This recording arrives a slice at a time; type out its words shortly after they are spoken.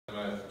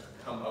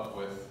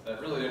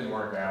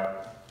work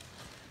out.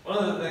 One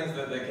of the things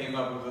that they came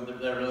up with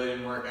that really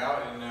didn't work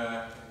out in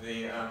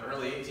the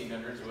early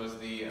 1800s was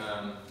the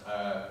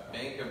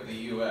Bank of the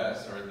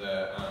U.S.,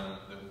 or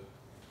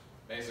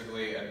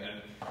basically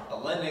a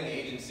lending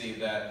agency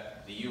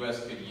that the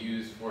U.S. could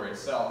use for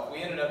itself. We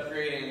ended up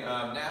creating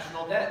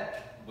national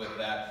debt with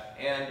that.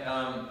 And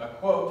a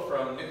quote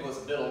from Nicholas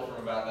Biddle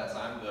from about that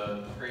time,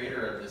 the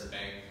creator of this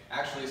bank,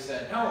 actually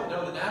said,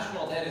 no, the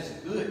national debt is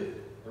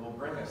good. It will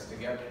bring us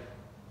together.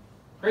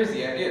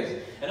 Crazy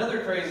ideas.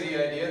 Another crazy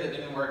idea that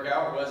didn't work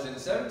out was in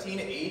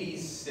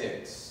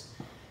 1786,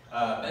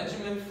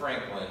 Benjamin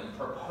Franklin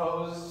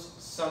proposed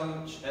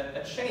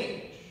a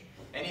change.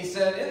 And he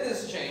said, in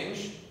this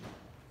change,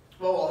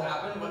 what will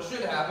happen, what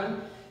should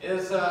happen,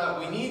 is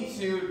we need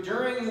to,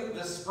 during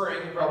the spring,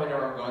 you probably know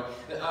where I'm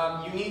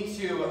going, you need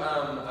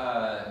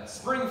to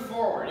spring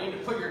forward. You need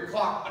to put your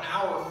clock an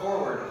hour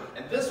forward,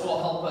 and this will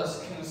help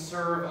us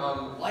conserve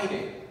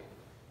lighting.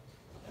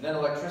 And then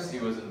electricity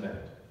was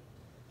invented.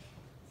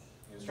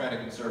 He was trying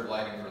to conserve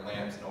lighting for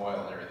lamps and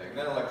oil and everything. And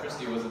then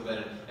electricity was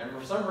invented, and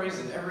for some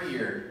reason, every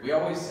year, we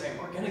always say,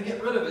 we're going to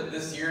get rid of it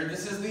this year,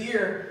 this is the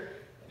year,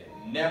 and it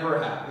never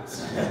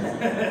happens.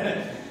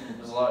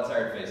 There's a lot of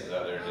tired faces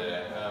out there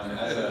today.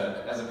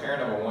 As a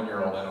parent of a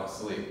 1-year-old, I don't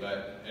sleep,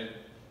 but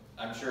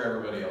I'm sure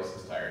everybody else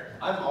is tired.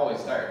 I'm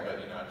always tired, but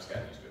I just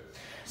got used to it.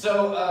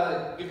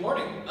 So, good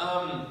morning.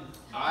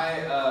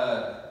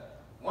 I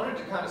wanted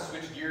to kind of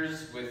switch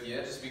gears with you,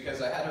 just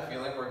because I had a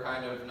feeling we're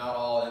kind of not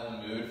all in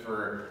the mood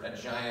for a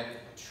giant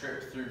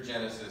trip through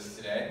Genesis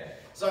today.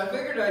 So I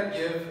figured I'd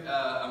give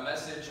a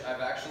message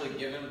I've actually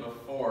given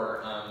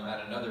before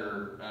at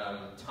another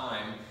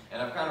time,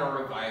 and I've kind of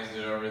revised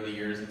it over the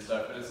years and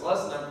stuff, but it's a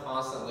lesson I'm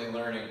constantly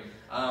learning.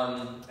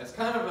 It's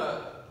kind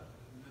of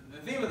the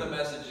theme of the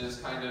message is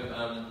kind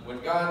of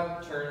when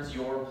God turns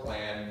your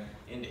plan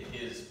into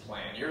His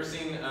plan. You ever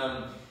seen,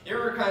 you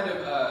ever kind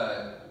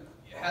of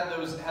had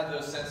those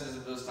senses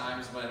at those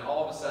times when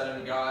all of a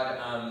sudden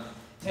God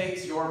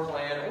takes your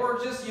plan,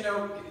 or just,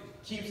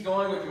 keeps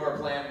going with your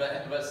plan,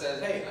 but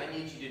says, hey, I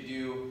need you to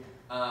do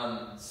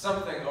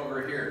something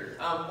over here.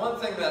 One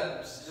thing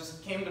that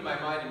just came to my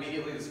mind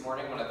immediately this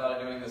morning when I thought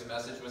of doing this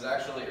message was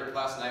actually, or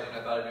last night when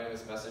I thought of doing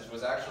this message,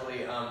 was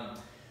actually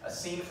a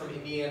scene from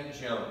Indiana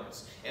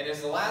Jones. And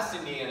it's the last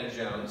Indiana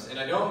Jones, and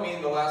I don't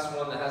mean the last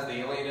one that has the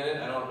alien in it.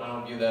 I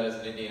don't view that as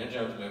an Indiana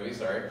Jones movie,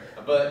 sorry.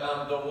 But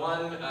the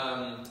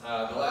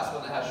last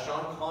one that has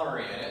Sean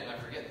Connery in it, and I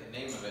forget the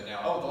name of it now.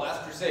 Oh, The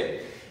Last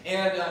Crusade.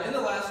 And in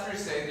The Last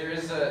Crusade,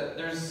 there's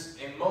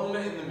a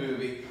moment in the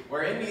movie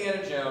where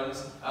Indiana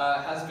Jones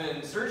has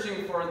been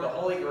searching for the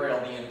Holy Grail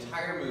the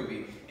entire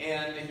movie,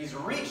 and he's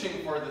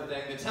reaching for the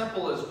thing. The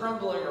temple is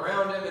crumbling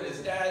around him, and his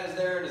dad is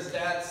there, and his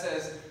dad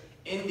says,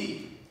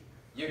 Indy,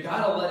 you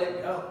gotta let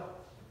it go.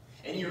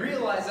 And you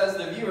realize as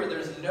the viewer,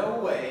 there's no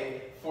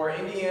way for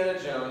Indiana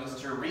Jones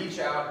to reach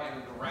out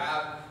and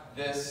grab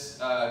this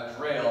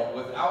grail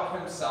without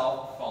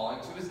himself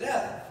falling to his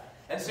death.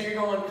 And so you're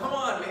going, come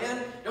on,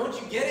 man, don't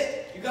you get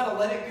it? You gotta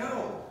let it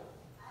go.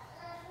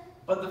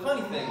 But the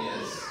funny thing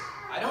is,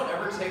 I don't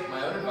ever take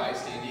my own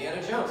advice to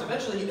Indiana Jones.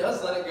 Eventually he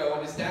does let it go,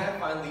 and his dad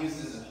finally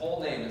uses his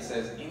whole name and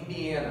says,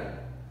 Indiana,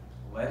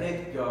 let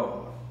it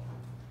go.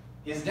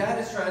 His dad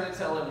is trying to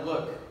tell him,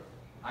 look,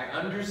 I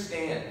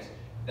understand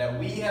that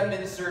we have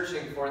been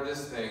searching for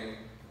this thing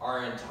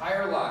our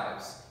entire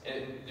lives.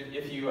 And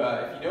if you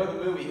know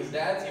the movie, his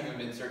dad's even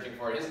been searching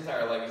for it his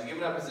entire life. He's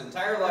given up his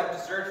entire life to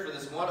search for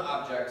this one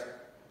object,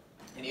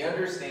 and he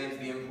understands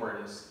the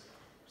importance.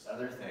 There's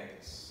other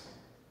things.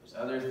 There's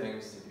other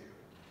things to do.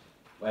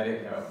 Let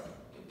it go.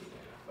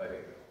 Let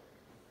it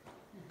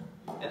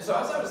go. And so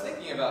as I was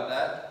thinking about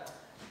that,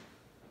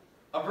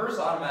 a verse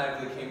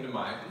automatically came to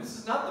mind. And this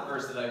is not the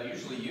verse that I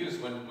usually use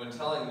when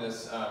telling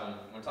this,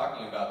 when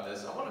talking about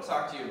this. I want to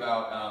talk to you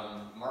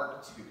about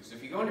Mark 2. So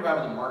if you go in your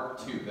Bible to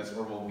Mark 2, that's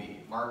where we'll be.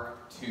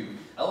 Mark 2.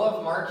 I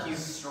love Mark. He's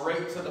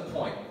straight to the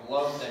point. I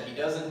love that he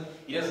doesn't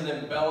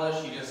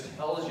embellish. He just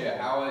tells you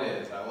how it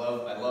is. I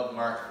love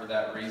Mark for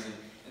that reason.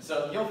 And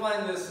so you'll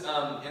find this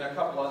in a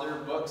couple other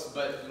books,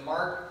 but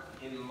Mark,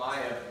 in my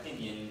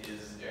opinion,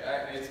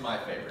 it's my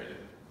favorite.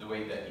 The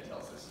way that he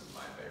tells this is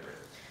my favorite.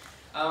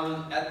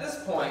 At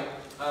this point,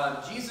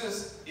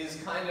 Jesus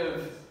is kind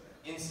of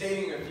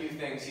instating a few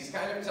things. He's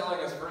kind of telling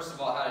us, first of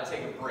all, how to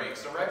take a break.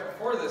 So right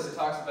before this, it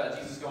talks about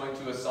Jesus going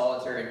to a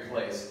solitary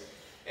place.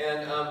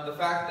 And the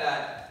fact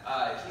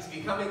that he's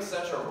becoming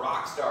such a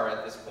rock star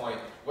at this point,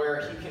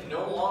 where he can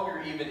no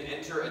longer even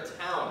enter a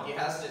town.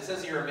 It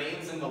says he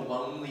remains in the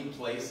lonely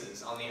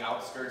places on the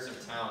outskirts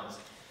of towns.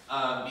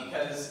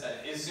 Because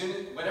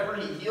whenever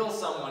he heals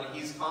someone,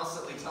 he's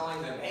constantly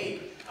telling them,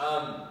 hey,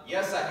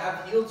 yes, I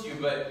have healed you,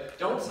 but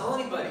don't tell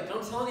anybody.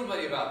 Don't tell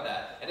anybody about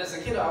that. And as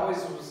a kid, I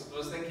always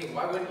was thinking,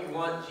 why wouldn't you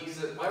want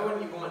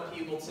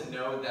people to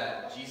know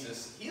that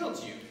Jesus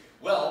healed you?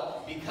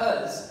 Well,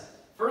 because,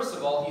 first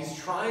of all, he's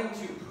trying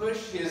to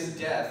push his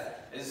death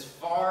as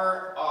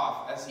far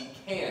off as he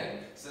can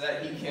so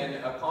that he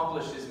can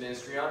accomplish his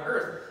ministry on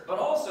earth. But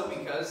also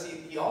because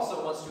he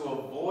also wants to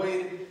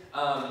avoid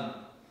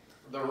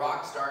the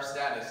rock star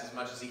status as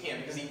much as he can,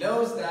 because he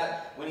knows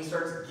that when he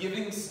starts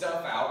giving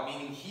stuff out,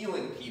 meaning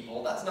healing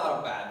people, that's not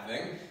a bad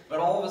thing, but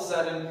all of a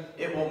sudden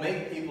it will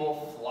make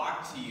people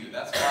flock to you.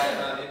 That's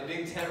why in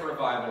big tent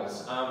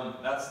revivals,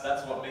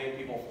 that's what made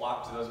people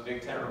flock to those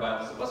big tent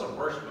revivals. It wasn't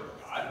worship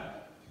of God.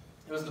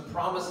 It was the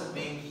promise of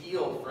being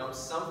healed from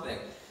something.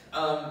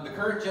 The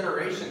current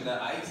generation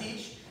that I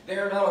teach, they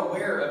are not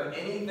aware of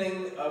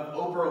anything of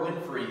Oprah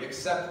Winfrey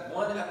except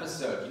one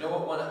episode. You know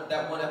what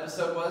that one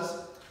episode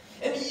was?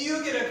 And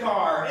you get a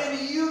car,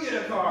 and you get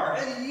a car,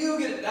 and you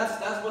get it.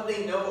 That's what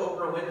they know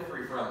Oprah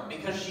Winfrey from,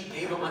 because she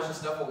gave a bunch of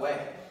stuff away.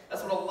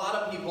 That's what a lot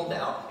of people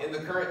now in the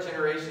current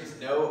generations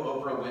know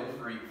Oprah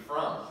Winfrey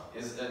from,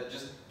 is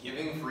just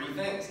giving free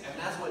things.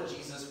 And that's what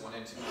Jesus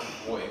wanted to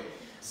avoid.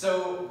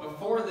 So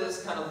before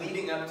this, kind of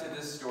leading up to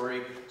this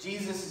story,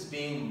 Jesus is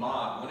being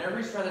mobbed. Whenever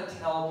he's trying to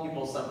tell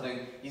people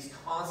something, he's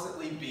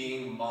constantly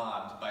being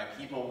mobbed by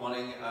people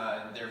wanting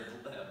their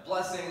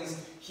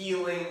blessings,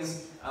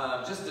 healings,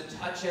 just to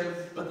touch him.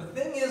 But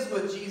the thing is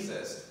with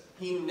Jesus,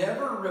 he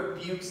never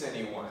rebukes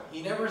anyone.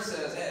 He never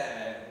says,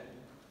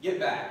 get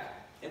back.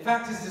 In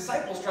fact, his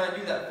disciples try and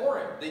do that for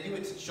him. They do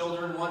it to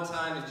children one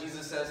time, and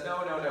Jesus says,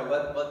 no,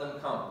 let them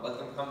come. Let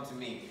them come to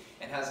me,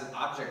 and has an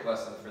object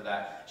lesson for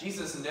that.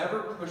 Jesus never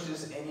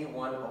pushes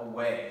anyone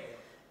away.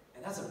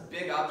 And that's a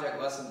big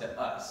object lesson to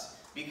us,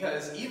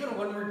 because even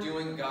when we're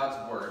doing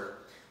God's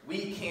work,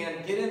 we can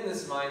get in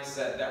this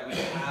mindset that we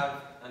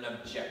have an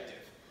objective.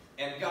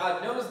 And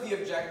God knows the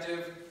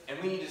objective,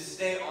 and we need to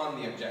stay on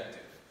the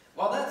objective.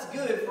 While that's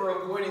good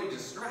for avoiding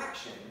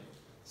distraction,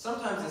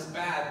 sometimes it's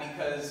bad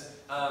because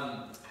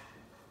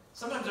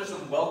sometimes there's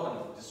some welcome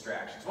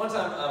distractions. One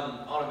time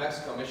on a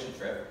Mexico mission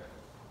trip,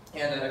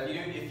 and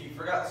if you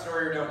forgot the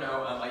story or don't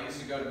know, I used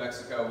to go to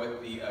Mexico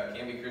with the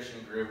Canby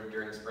Christian group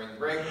during spring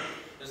break.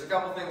 There's a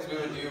couple things we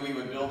would do. We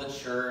would build a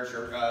church,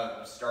 or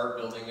start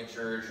building a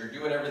church, or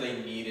do whatever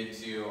they needed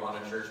to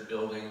on a church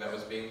building that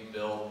was being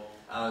built.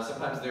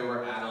 Sometimes they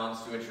were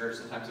add-ons to a church,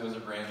 sometimes it was a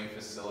brand new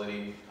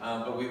facility.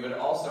 But we would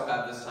also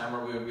have this time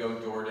where we would go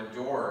door to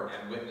door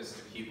and witness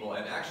to people.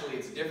 And actually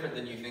it's different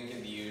than you think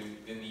in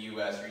the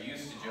U.S. You're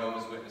used to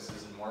Jehovah's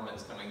Witnesses and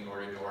Mormons coming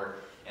door to door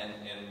and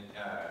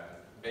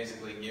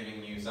basically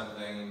giving you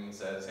something that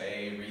says,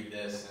 hey, read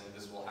this and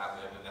this will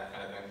happen and that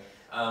kind of thing.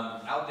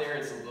 Out there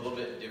it's a little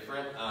bit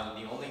different.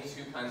 The only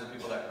two kinds of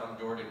people that come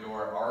door to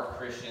door are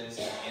Christians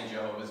and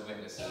Jehovah's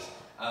Witnesses.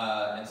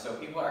 And so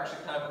people are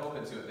actually kind of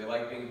open to it. They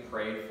like being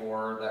prayed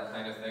for, that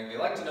kind of thing. They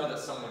like to know that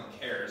someone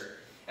cares.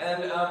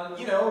 And,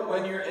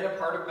 when you're in a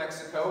part of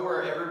Mexico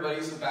where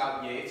everybody's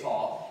about yay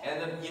tall,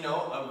 and then,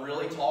 a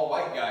really tall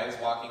white guy is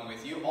walking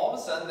with you, all of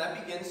a sudden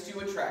that begins to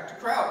attract a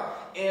crowd.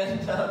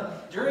 And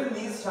during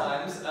these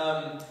times,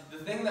 the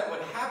thing that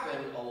would happen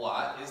a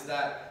lot is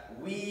that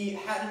we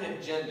had an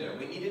agenda.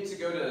 We needed to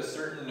go to a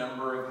certain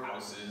number of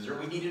houses, or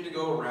we needed to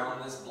go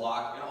around this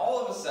block, and all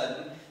of a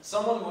sudden,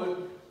 someone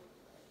would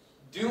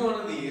do one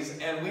of these,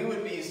 and we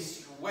would be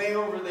way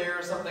over there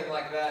or something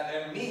like that,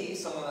 and me,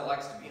 someone that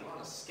likes to be on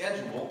a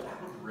schedule,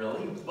 that would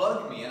really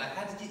bug me, and I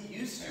had to get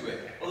used to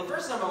it. Well, the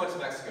first time I went to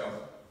Mexico,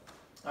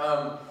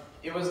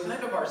 it was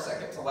kind of our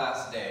second to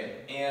last day,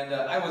 and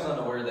I was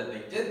unaware that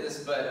they did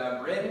this,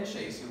 but Brandon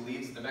Chase, who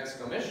leads the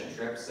Mexico mission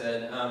trip,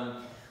 said,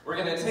 we're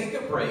going to take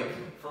a break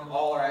from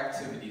all our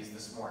activities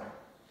this morning.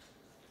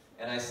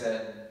 And I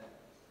said,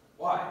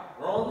 why?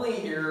 We're only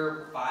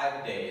here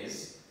 5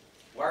 days.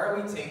 Why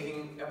are we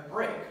taking a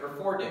break? Or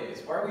 4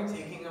 days. Why are we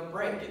taking a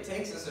break? It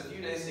takes us a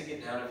few days to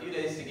get down, a few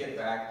days to get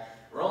back.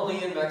 We're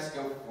only in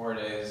Mexico for 4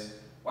 days.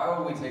 Why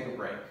would we take a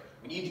break?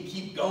 We need to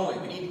keep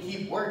going. We need to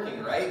keep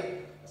working,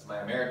 right? That's my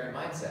American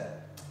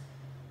mindset.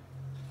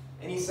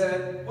 And he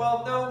said,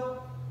 well,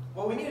 no.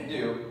 What we need to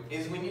do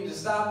is we need to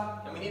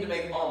stop and we need to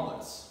make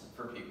omelets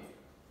for people.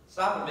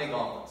 Stop and make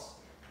omelets.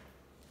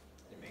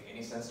 It didn't make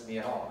any sense to me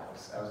at all.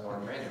 I was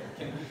going random.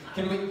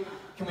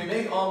 Can we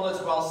make omelets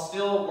while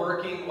still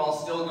working, while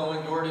still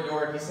going door to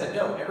door? And he said,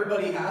 no,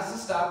 everybody has to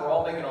stop. We're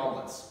all making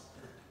omelets.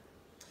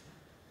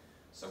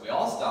 So we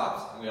all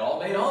stopped, and we all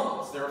made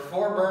omelets. There were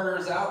 4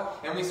 burners out,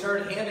 and we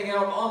started handing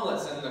out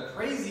omelets. And the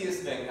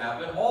craziest thing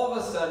happened. All of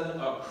a sudden,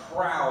 a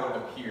crowd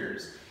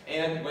appears.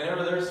 And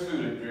whenever there's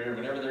food,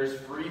 whenever there's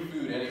free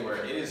food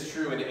anywhere, it is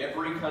true in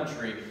every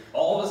country,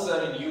 all of a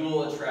sudden you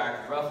will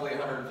attract roughly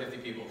 150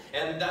 people.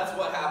 And that's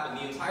what happened.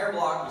 The entire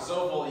block was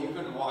so full you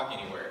couldn't walk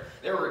anywhere.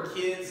 There were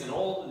kids and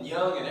old and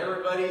young and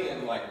everybody,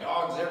 and like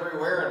dogs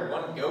everywhere, and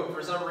one goat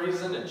for some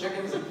reason, and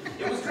chickens. And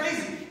it was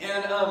crazy.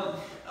 And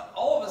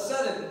all of a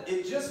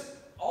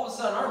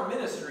sudden, our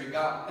ministry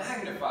got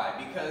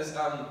magnified because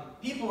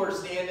people were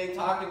standing,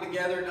 talking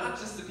together, not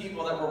just the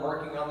people that were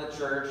working on the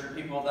church or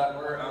people that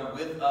were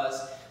with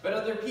us, but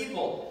other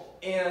people.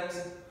 And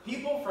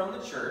people from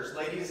the church,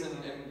 ladies and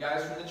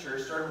guys from the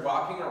church, started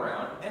walking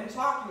around and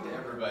talking to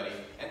everybody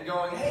and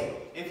going, hey,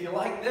 if you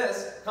like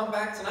this, come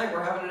back tonight,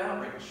 we're having an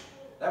outreach.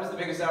 That was the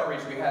biggest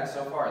outreach we had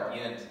so far at the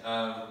end.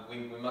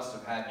 We must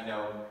have had,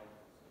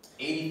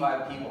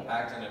 85 people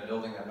packed in a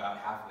building about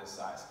half this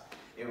size.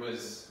 It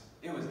was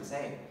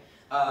insane.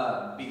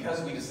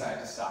 because we decide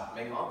to stop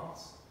and make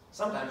omelets.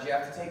 Sometimes you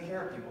have to take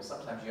care of people.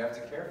 Sometimes you have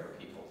to care for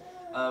people.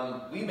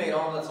 We made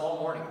omelets all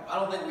morning. I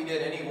don't think we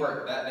did any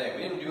work that day.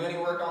 We didn't do any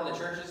work on the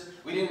churches.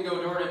 We didn't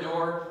go door to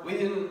door. We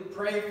didn't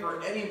pray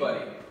for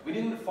anybody. We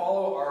didn't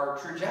follow our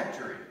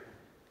trajectory.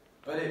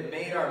 But it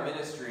made our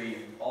ministry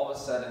all of a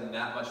sudden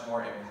that much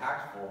more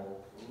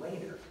impactful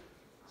later.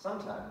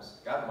 Sometimes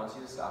God wants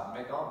you to stop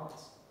and make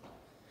omelets.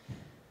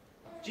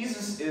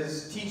 Jesus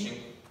is teaching.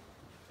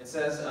 It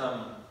says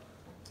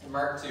in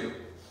Mark 2,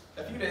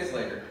 a few days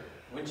later,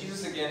 when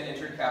Jesus again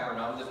entered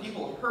Capernaum, the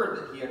people heard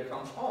that he had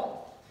come home.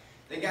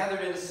 They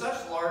gathered in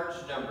such large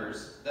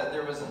numbers that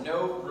there was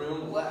no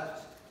room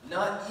left,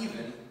 not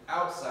even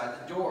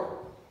outside the door.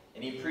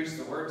 And he preached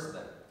the word to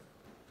them.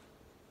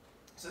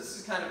 So this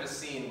is kind of a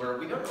scene where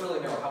we don't really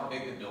know how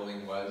big the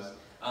building was.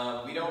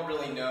 We don't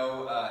really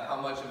know how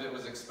much of it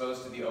was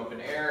exposed to the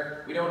open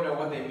air. We don't know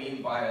what they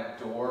mean by a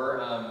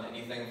door,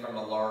 anything from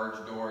a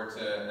large door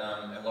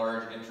to a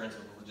large entrance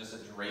with just a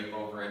drape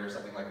over it or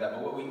something like that.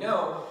 But what we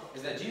know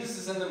is that Jesus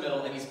is in the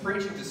middle and he's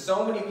preaching to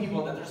so many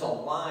people that there's a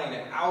line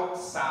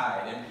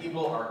outside and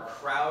people are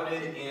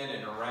crowded in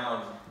and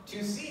around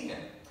to see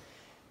him.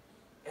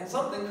 And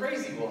something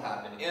crazy will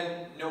happen.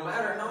 And no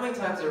matter how many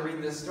times I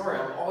read this story,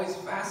 I'm always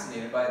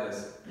fascinated by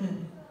this.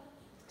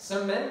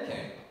 Some men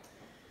came,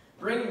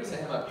 bringing to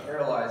him a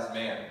paralyzed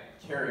man,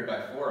 carried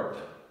by 4 of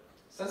them.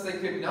 Since they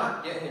could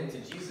not get him to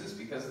Jesus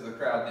because of the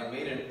crowd, they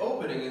made an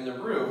opening in the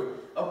roof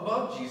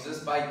above Jesus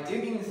by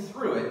digging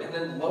through it and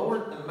then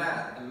lowered the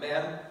mat the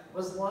man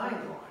was lying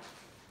on.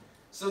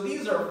 So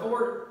these are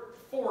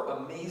four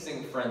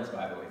amazing friends,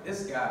 by the way.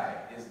 This guy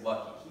is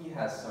lucky. He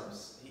has some,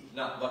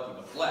 not lucky,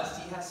 but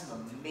blessed. He has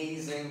some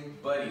amazing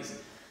buddies.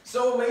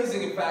 So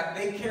amazing, in fact,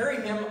 they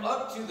carry him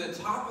up to the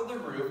top of the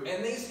roof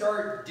and they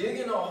start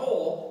digging a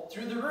hole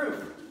through the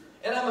roof.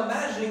 And I'm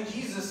imagining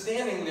Jesus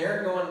standing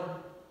there going,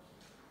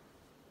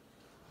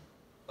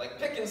 like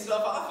picking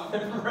stuff off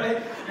of him,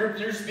 right?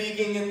 You're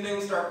speaking and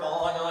things start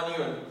falling on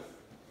you and,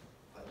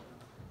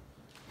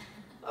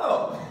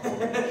 oh,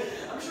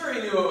 I'm sure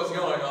he knew what was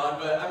going on,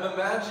 but I'm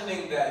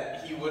imagining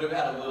that he would have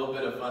had a little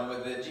bit of fun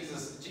with it.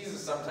 Jesus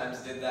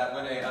sometimes did that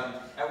when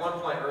at one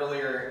point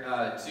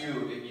earlier,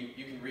 too,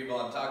 you can read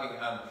while I'm talking,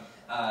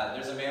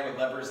 there's a man with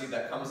leprosy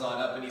that comes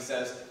on up and he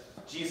says,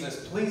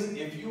 Jesus, please,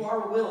 if you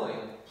are willing,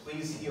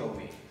 please heal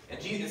me. And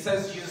it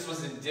says Jesus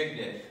was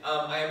indignant.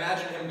 I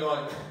imagine him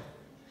going,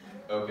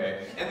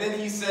 okay. And then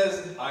he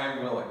says, I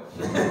am willing.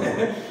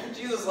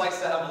 Jesus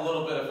likes to have a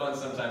little bit of fun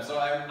sometimes, so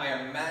I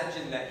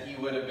imagine that he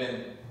would have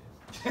been.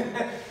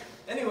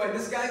 Anyway,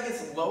 this guy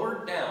gets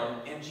lowered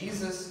down, and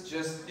Jesus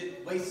just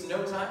wastes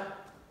no time.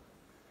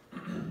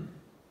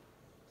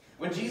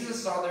 When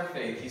Jesus saw their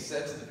faith, he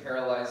said to the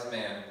paralyzed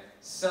man,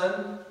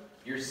 Son,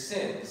 your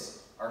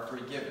sins are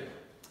forgiven.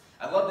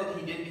 I love that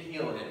he didn't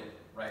heal him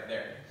right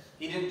there.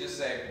 He didn't just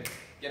say,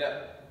 get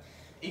up.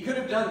 He could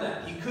have done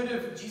that.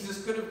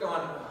 Jesus could have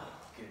gone, oh,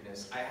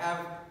 goodness, I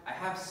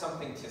have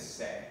something to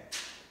say.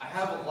 I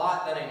have a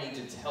lot that I need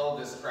to tell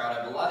this crowd.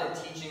 I have a lot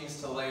of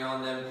teachings to lay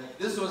on them.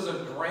 This was a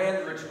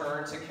grand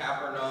return to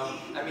Capernaum.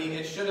 I mean,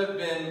 it should have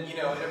been,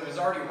 it was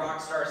already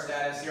rock star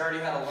status. He already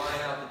had a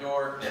line out the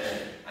door.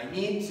 I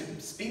need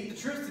to speak the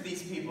truth to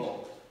these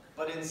people.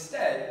 But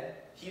instead,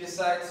 he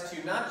decides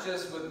to not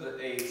just with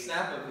a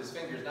snap of his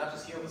fingers, not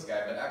just heal this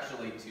guy, but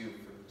actually to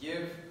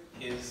forgive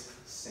his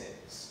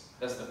sins.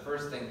 That's the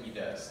first thing he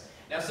does.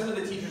 Now, some of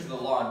the teachers of the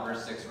law in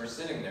verse 6 were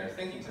sitting there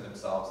thinking to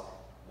themselves,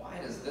 why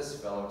does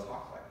this fellow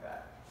talk like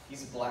that?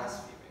 He's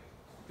blaspheming.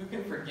 Who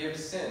can forgive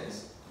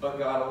sins but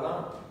God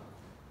alone?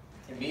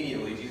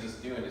 Immediately,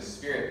 Jesus knew in his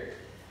spirit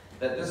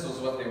that this was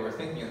what they were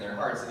thinking in their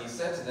hearts, and he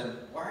said to them,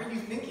 why are you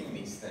thinking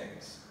these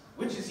things?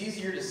 Which is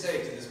easier to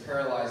say to this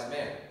paralyzed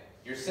man,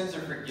 your sins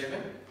are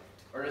forgiven,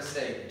 or to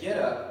say, get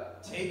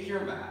up, take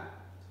your mat,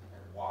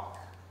 and walk?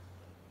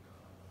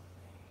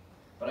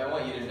 But I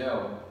want you to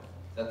know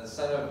that the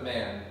Son of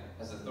Man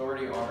has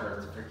authority on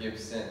earth to forgive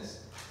sins.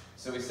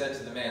 So he said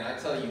to the man, I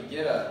tell you,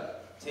 get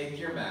up, take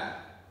your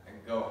mat, and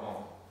go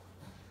home.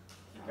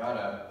 He got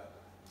up,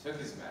 took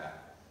his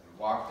mat, and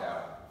walked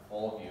out,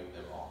 full view of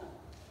them all.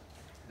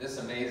 This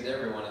amazed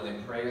everyone, and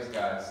they praised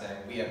God, saying,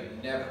 we have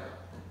never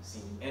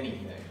seen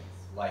anything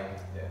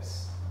like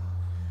this.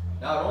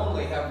 Not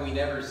only have we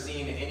never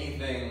seen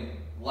anything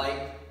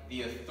like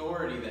the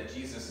authority that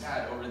Jesus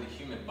had over the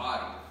human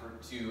body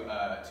to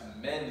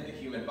mend the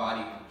human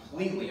body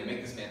completely and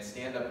make this man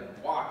stand up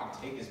and walk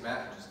and take his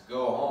mat and just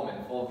go home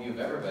in full view of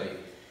everybody,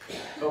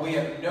 but we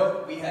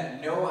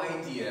had no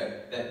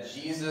idea that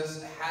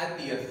Jesus had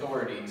the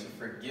authority to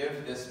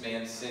forgive this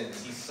man's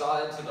sins. He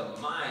saw into the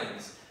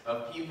minds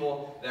of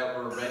people that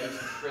were ready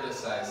to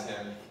criticize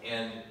him,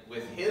 and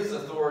with his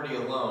authority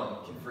alone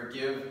can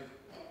forgive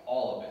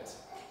all of it.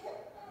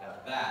 Now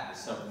that is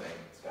something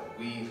that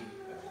we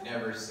have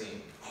never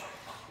seen.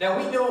 Now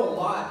we know a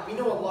lot. We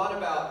know a lot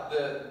about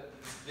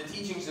the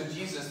teachings of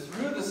Jesus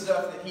through the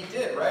stuff that he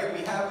did, right?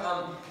 We have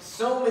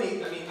so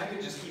many, I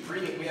could just keep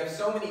reading. We have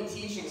so many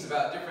teachings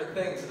about different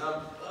things.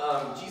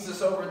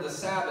 Jesus over the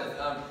Sabbath,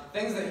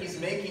 things that he's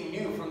making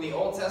new from the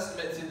Old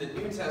Testament to the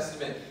New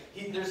Testament.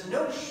 There's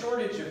no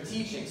shortage of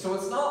teaching. So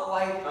it's not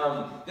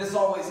like this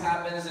always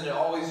happens and it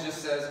always just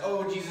says,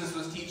 oh, Jesus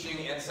was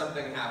teaching and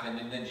something happened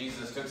and then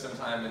Jesus took some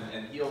time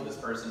and healed this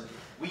person.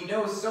 We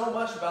know so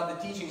much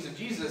about the teachings of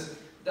Jesus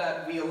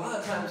that we a lot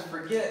of times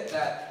forget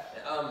that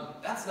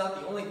that's not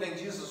the only thing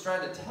Jesus was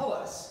trying to tell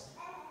us.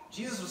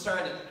 Jesus was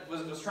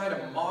trying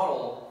to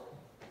model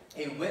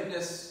a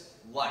witness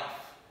life,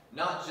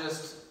 not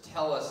just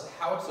tell us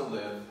how to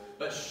live,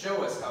 but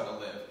show us how to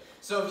live.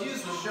 So if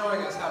Jesus was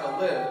showing us how to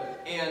live,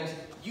 and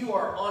you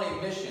are on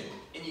a mission,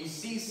 and you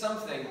see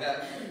something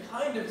that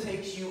kind of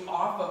takes you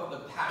off of the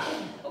path,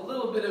 a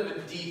little bit of a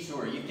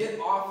detour, you get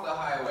off the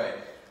highway,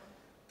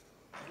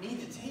 you need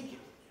to take it.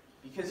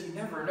 Because you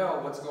never know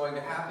what's going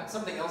to happen.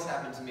 Something else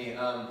happened to me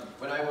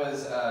when I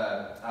was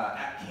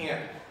at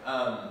camp,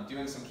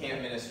 doing some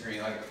camp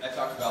ministry. Like I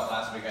talked about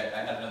last week, I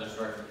had another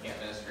story from camp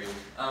ministry.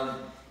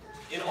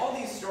 In all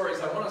these stories,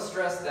 I want to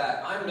stress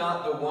that I'm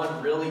not the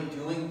one really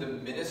doing the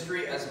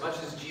ministry as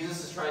much as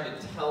Jesus is trying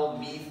to tell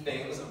me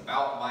things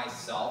about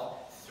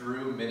myself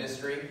through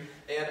ministry.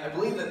 And I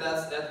believe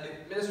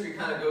that ministry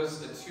kind of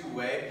goes a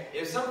two-way.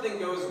 If something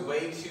goes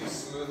way too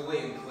smoothly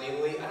and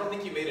cleanly, I don't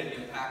think you made an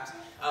impact.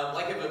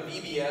 Like if a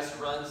VBS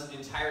runs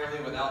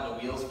entirely without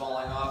the wheels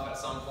falling off at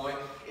some point,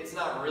 it's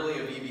not really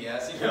a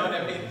VBS, you know what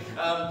I mean?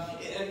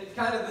 And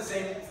kind of the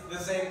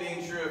same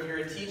being true if you're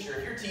a teacher.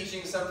 If you're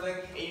teaching something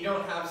and you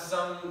don't have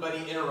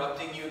somebody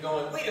interrupting you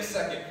going, wait a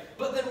second,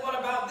 but then what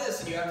about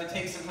this? And you have to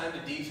take some time to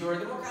detour,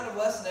 then what kind of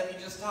lesson have you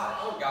just taught?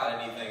 I don't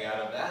got anything out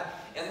of that.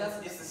 And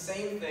it's the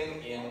same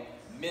thing in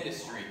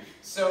ministry.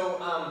 So,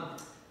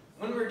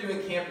 when we were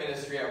doing camp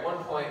ministry, at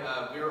one point,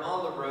 we were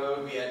on the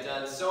road. We had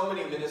done so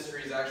many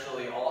ministries,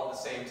 actually, all at the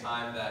same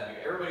time that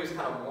everybody was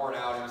kind of worn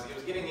out. It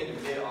was getting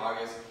into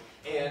mid-August,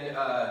 and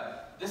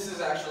this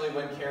is actually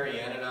when Carrie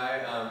Ann and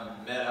I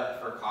met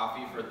up for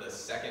coffee for the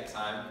second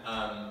time.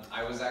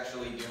 I was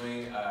actually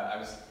doing, I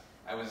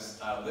was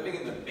living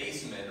in the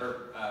basement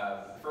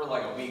for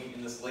like a week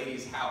in this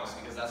lady's house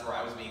because that's where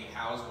I was being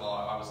housed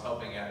while I was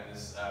helping at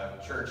this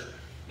church.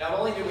 Not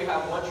only did we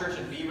have one church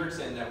in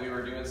Beaverton that we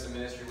were doing some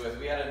ministry with,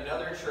 we had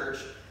another church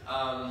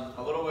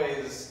a little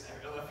ways,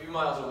 a few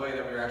miles away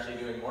that we were actually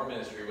doing more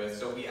ministry with.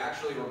 So we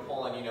actually were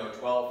pulling,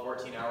 12,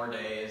 14-hour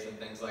days and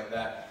things like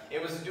that.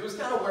 It was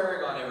kind of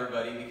wearing on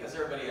everybody because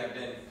everybody had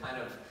been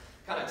kind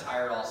of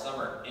tired all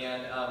summer.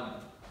 And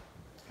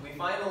we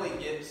finally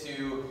get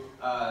to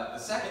the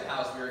second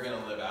house we were going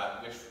to live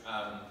at, which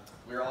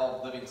we were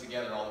all living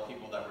together, all the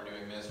people that were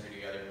doing ministry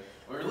together.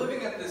 We were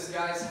living at this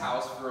guy's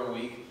house for a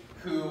week,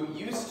 who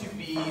used to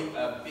be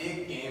a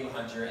big game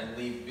hunter and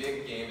lead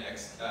big game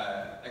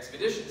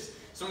expeditions.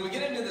 So when we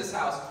get into this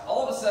house,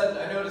 all of a sudden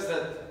I noticed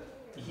that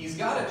he's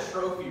got a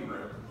trophy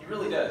room. He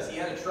really does. He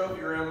had a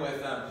trophy room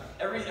with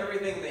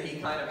everything that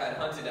he kind of had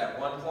hunted at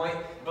one point,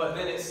 but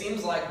then it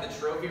seems like the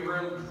trophy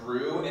room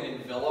grew and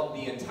enveloped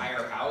the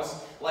entire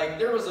house. Like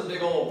there was a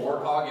big old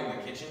warthog in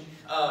the kitchen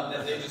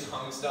that they just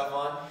hung stuff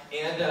on.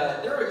 And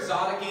there were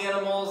exotic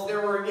animals,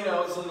 there were,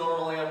 some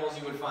normal animals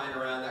you would find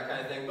around, that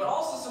kind of thing, but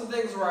also some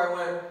things where I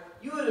went,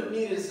 you would have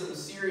needed some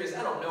serious,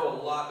 I don't know a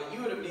lot, but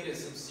you would have needed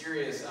some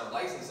serious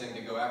licensing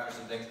to go after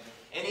some things.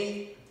 And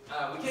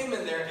we came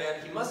in there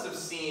and he must have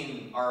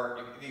seen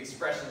the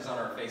expressions on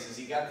our faces.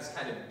 He got this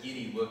kind of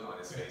giddy look on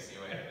his face. He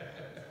went,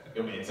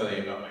 you want me to tell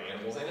you about my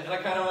animals? And I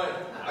kind of went,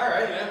 all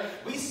right,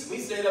 we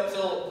stayed up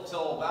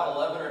till about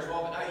 11 or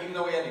 12 at night, even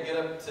though we had to get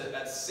up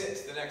at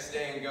 6 the next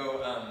day and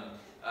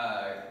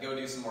go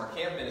do some more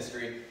camp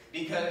ministry,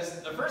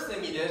 because the first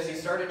thing he did is he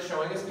started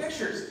showing us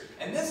pictures.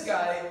 And this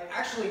guy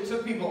actually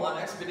took people on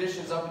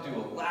expeditions up to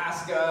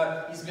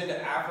Alaska. He's been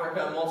to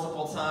Africa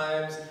multiple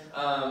times.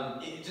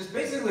 Just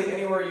basically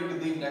anywhere you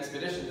could lead an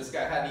expedition, this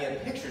guy he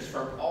had pictures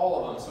from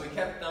all of them. So he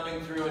kept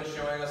thumbing through and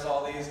showing us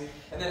all these.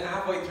 And then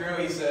halfway through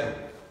he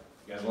said,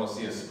 you guys want to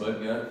see a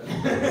spud gun?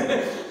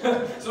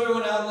 So we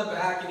went out in the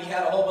back, and he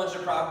had a whole bunch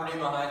of property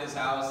behind his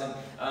house, and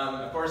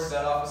of course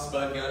set off a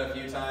spud gun a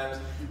few times.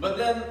 But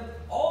then,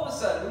 all of a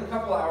sudden, a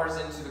couple hours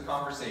into the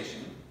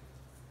conversation,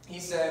 he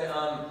said,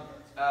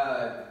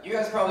 you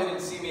guys probably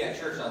didn't see me at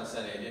church on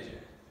Sunday, did you?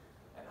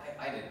 And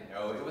I didn't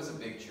know. It was a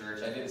big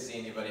church. I didn't see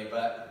anybody,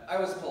 but I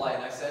was polite,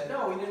 and I said,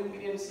 no, we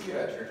didn't see you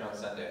at church on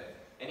Sunday.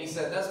 And he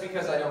said, that's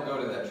because I don't go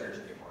to that church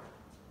anymore.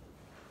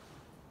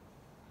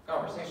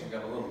 Conversation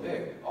got a little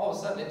big. All of a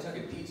sudden, it took a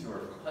detour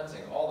from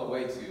hunting all the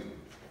way to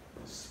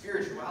the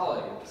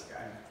spirituality of this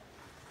guy.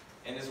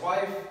 And his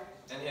wife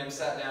and him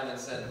sat down and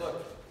said,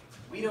 look,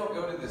 we don't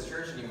go to this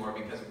church anymore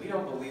because we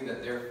don't believe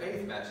that their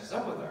faith matches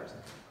up with ours.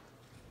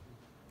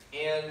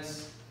 And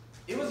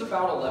it was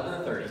about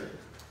 11:30.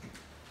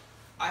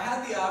 I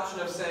had the option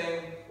of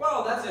saying,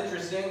 well, that's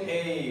interesting.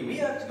 Hey, we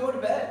have to go to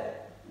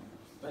bed.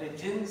 But it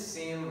didn't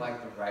seem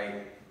like the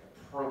right,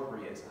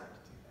 appropriate time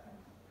to do that.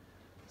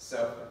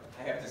 So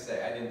I have to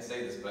say, I didn't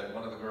say this, but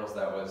one of the girls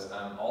that was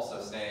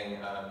also staying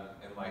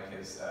in like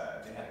his,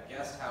 they had a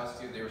guest house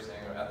too. They were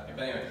staying about.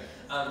 But anyway,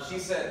 she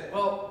said,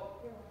 "Well,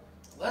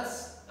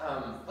 let's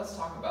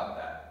talk about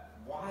that.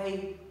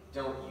 Why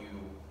don't you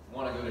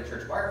want to go to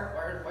church?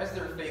 Why is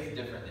their faith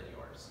different than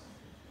yours?"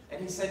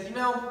 And he said, "You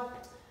know,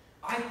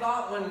 I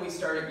thought when we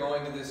started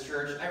going to this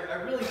church, I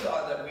really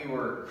thought that we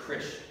were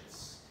Christians.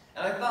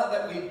 And I thought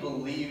that we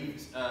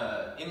believed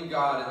in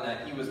God and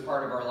that He was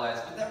part of our lives,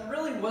 but that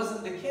really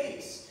wasn't the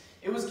case.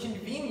 It was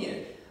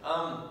convenient.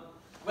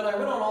 When I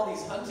went on all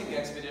these hunting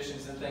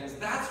expeditions and things,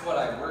 that's what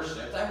I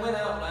worshipped. I went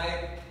out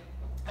and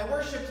I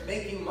worshipped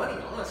making money,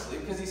 honestly,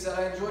 because he said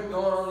I enjoyed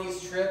going on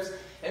these trips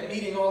and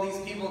meeting all these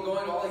people,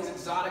 going to all these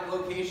exotic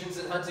locations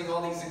and hunting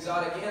all these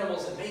exotic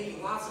animals and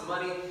making lots of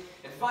money.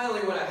 And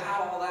finally, when I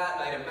had all that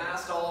and I'd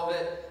amassed all of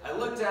it, I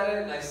looked at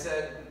it and I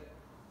said,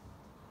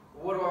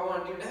 what do I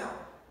want to do now?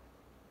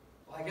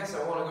 Well, I guess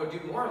I want to go do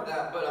more of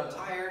that, but I'm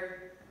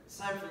tired. It's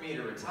time for me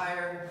to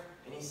retire."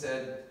 And he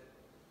said,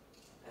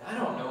 "I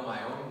don't know my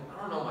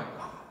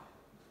God.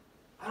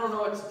 I don't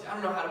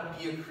know how to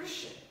be a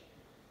Christian."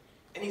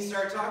 And he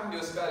started talking to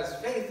us about his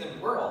faith,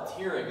 and we're all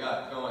tearing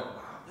up, going,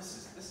 "Wow,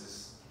 this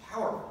is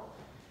powerful."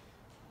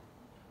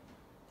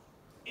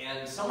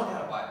 And someone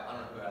had a Bible. I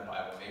don't know who had a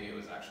Bible. Maybe it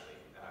was actually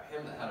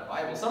him that had a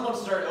Bible. Someone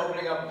started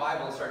opening up a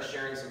Bible and started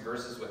sharing some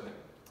verses with him.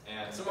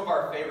 And some of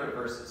our favorite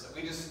verses.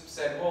 We just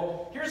said,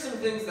 well, here's some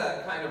things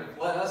that kind of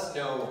let us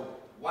know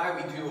why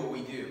we do what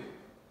we do.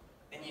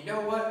 And you know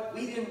what?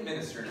 We didn't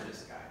minister to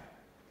this guy.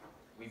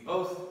 We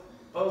both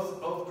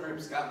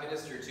groups got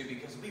ministered to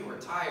because we were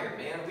tired,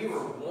 man. We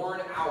were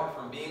worn out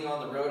from being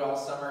on the road all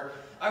summer.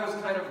 I was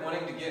kind of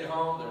wanting to get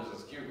home. There was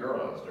this cute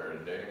girl I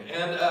started dating.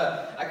 And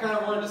I kind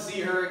of wanted to see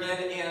her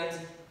again.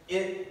 And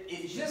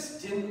it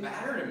just didn't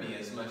matter to me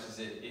as much as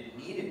it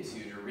needed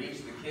to reach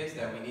the kids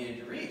that we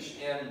needed to reach.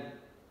 And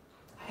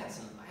I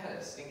had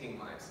a stinking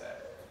mindset.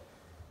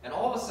 And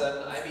all of a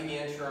sudden, I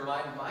began to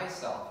remind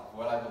myself of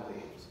what I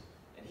believed.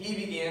 And he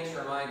began to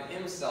remind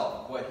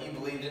himself of what he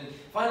believed in.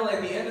 Finally,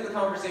 at the end of the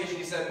conversation,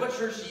 he said, "What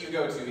church do you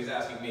go to?" He's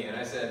asking me. And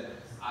I said,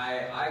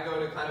 I go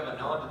to kind of a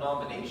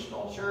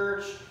non-denominational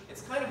church.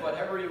 It's kind of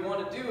whatever you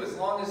want to do as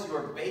long as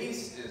your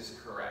base is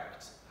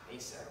correct. And he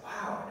said,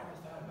 "Wow, I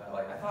never thought about it.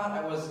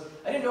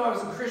 Like, I didn't know I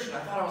was a Christian.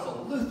 I thought I was a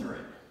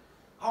Lutheran.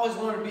 I always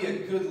wanted to be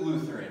a good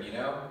Lutheran, you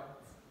know?"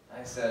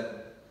 And I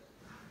said,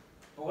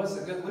 "But what's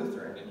a good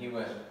Lutheran?" And he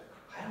went,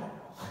 "I don't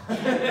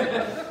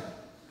know."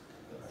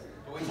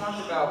 But we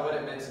talked about what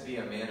it meant to be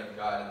a man of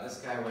God, and this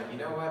guy went, "You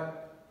know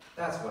what?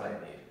 That's what I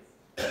need.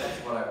 That's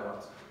what I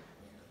want to do."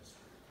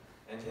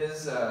 And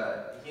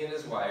he and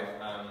his wife,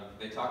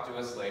 they talked to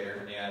us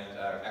later and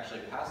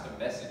actually passed a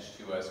message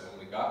to us when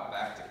we got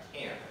back to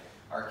camp.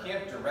 Our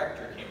camp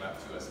director came up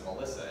to us,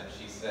 Melissa, and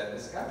she said,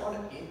 "This guy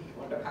wanted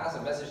to pass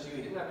a message to you.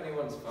 He didn't have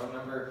anyone's phone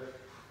number,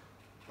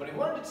 but he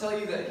wanted to tell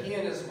you that he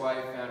and his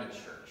wife found a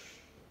church.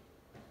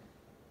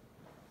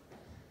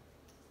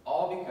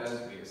 All because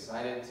we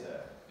decided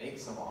to make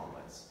some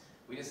omelets.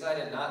 We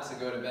decided not to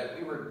go to bed.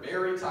 We were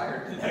very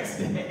tired the next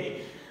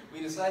day.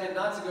 We decided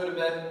not to go to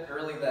bed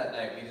early that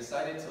night. We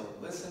decided to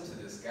listen to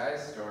this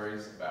guy's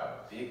stories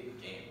about big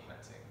game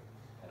hunting.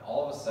 And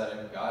all of a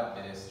sudden, God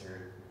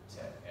ministered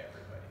to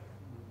everybody."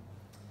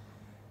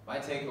 My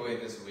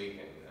takeaway this week,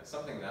 and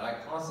something that I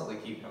constantly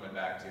keep coming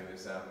back to,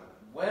 is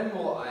when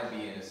will I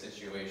be in a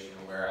situation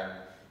where I'm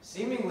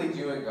seemingly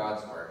doing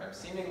God's work? I'm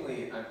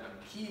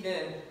keyed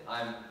in,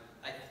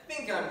 I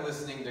think I'm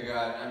listening to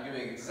God, I'm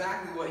doing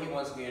exactly what He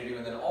wants me to do,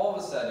 and then all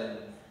of a sudden,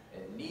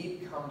 a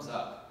need comes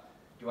up.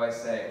 Do I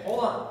say,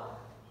 hold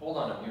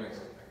on, I'm doing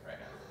something right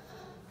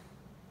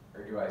now?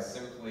 Or do I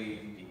simply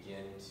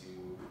begin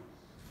to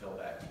fill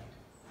that need?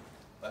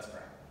 Let's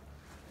pray.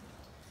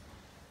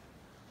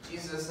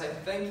 Jesus, I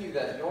thank you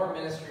that your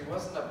ministry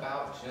wasn't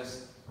about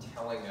just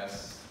telling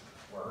us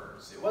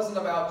words. It wasn't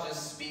about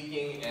just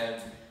speaking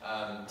and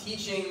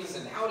teachings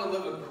and how to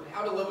live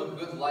a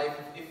good life.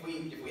 If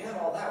we had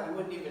all that, we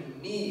wouldn't even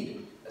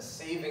need a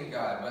saving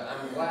God. But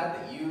I'm glad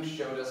that you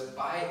showed us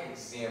by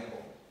example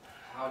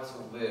how to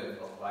live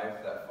a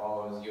life that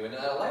follows you. And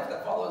a life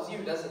that follows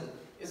you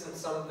isn't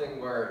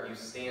something where you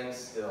stand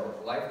still.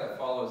 A life that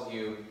follows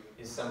you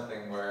is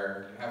something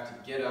where you have to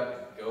get up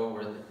and go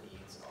where the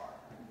needs are.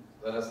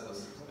 Let us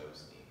listen to that.